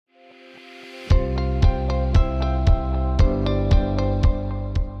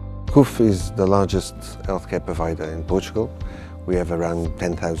CUF is the largest healthcare provider in Portugal. We have around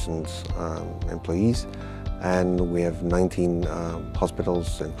 10,000 employees, and we have 19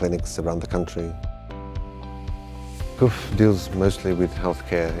 hospitals and clinics around the country. CUF deals mostly with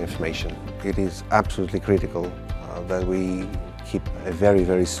healthcare information. It is absolutely critical that we keep a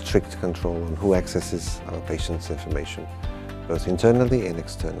very strict control on who accesses our patients' information, both internally and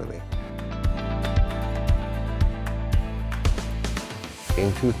externally.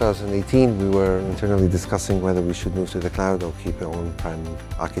 In 2018, we were internally discussing whether we should move to the cloud or keep our on-prem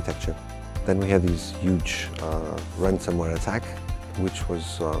architecture. Then we had this huge ransomware attack, which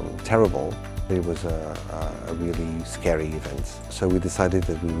was terrible. It was a really scary event. So we decided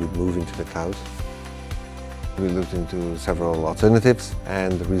that we would move into the cloud. We looked into several alternatives,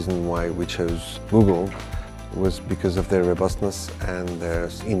 and the reason why we chose Google was because of their robustness and their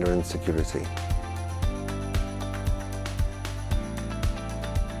inherent security.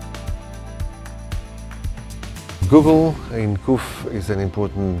 Google in CUF is an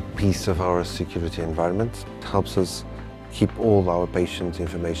important piece of our security environment. It helps us keep all our patient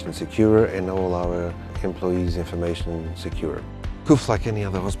information secure and all our employees' information secure. CUF, like any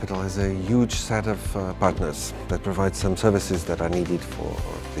other hospital, has a huge set of partners that provide some services that are needed for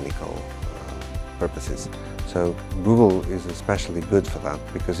clinical purposes. So Google is especially good for that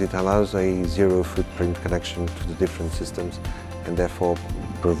because it allows a zero footprint connection to the different systems and therefore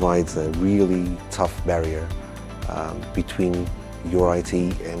provides a really tough barrier between your IT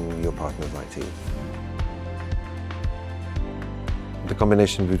and your partner's IT. The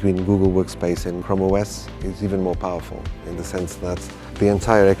combination between Google Workspace and Chrome OS is even more powerful in the sense that the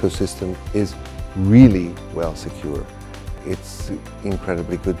entire ecosystem is really well secure. It's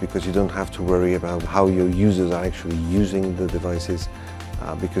incredibly good because you don't have to worry about how your users are actually using the devices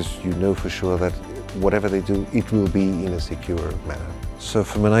because you know for sure that whatever they do, it will be in a secure manner. So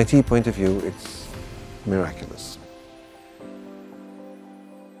from an IT point of view, it's miraculous.